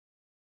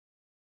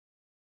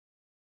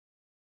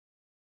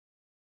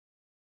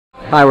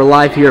Hi, we're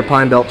live here at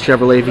Pine Belt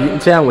Chevrolet of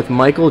Eatontown with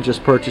Michael.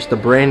 Just purchased a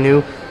brand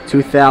new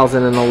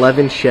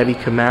 2011 Chevy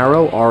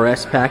Camaro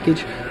RS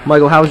package.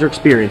 Michael, how was your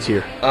experience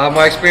here?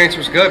 My experience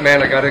was good,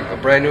 man. I got a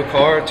brand new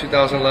car,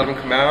 2011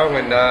 Camaro,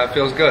 and it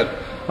feels good.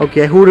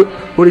 Okay,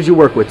 who did you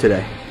work with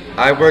today?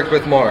 I worked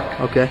with Mark.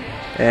 Okay,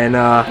 and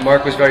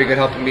Mark was very good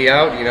helping me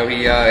out. You know,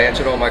 he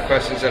answered all my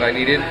questions that I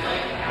needed,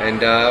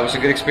 and it was a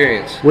good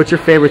experience. What's your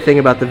favorite thing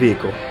about the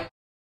vehicle?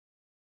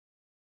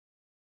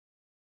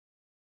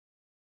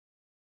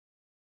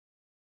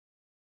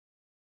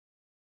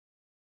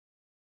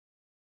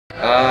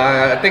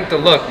 I think the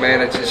look,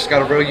 man. It's just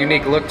got a real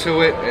unique look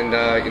to it,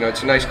 and you know,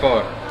 it's a nice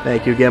car.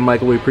 Thank you again,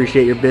 Michael. We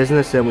appreciate your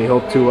business, and we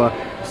hope to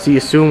see you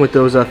soon with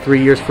those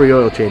 3 years free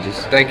oil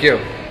changes. Thank you.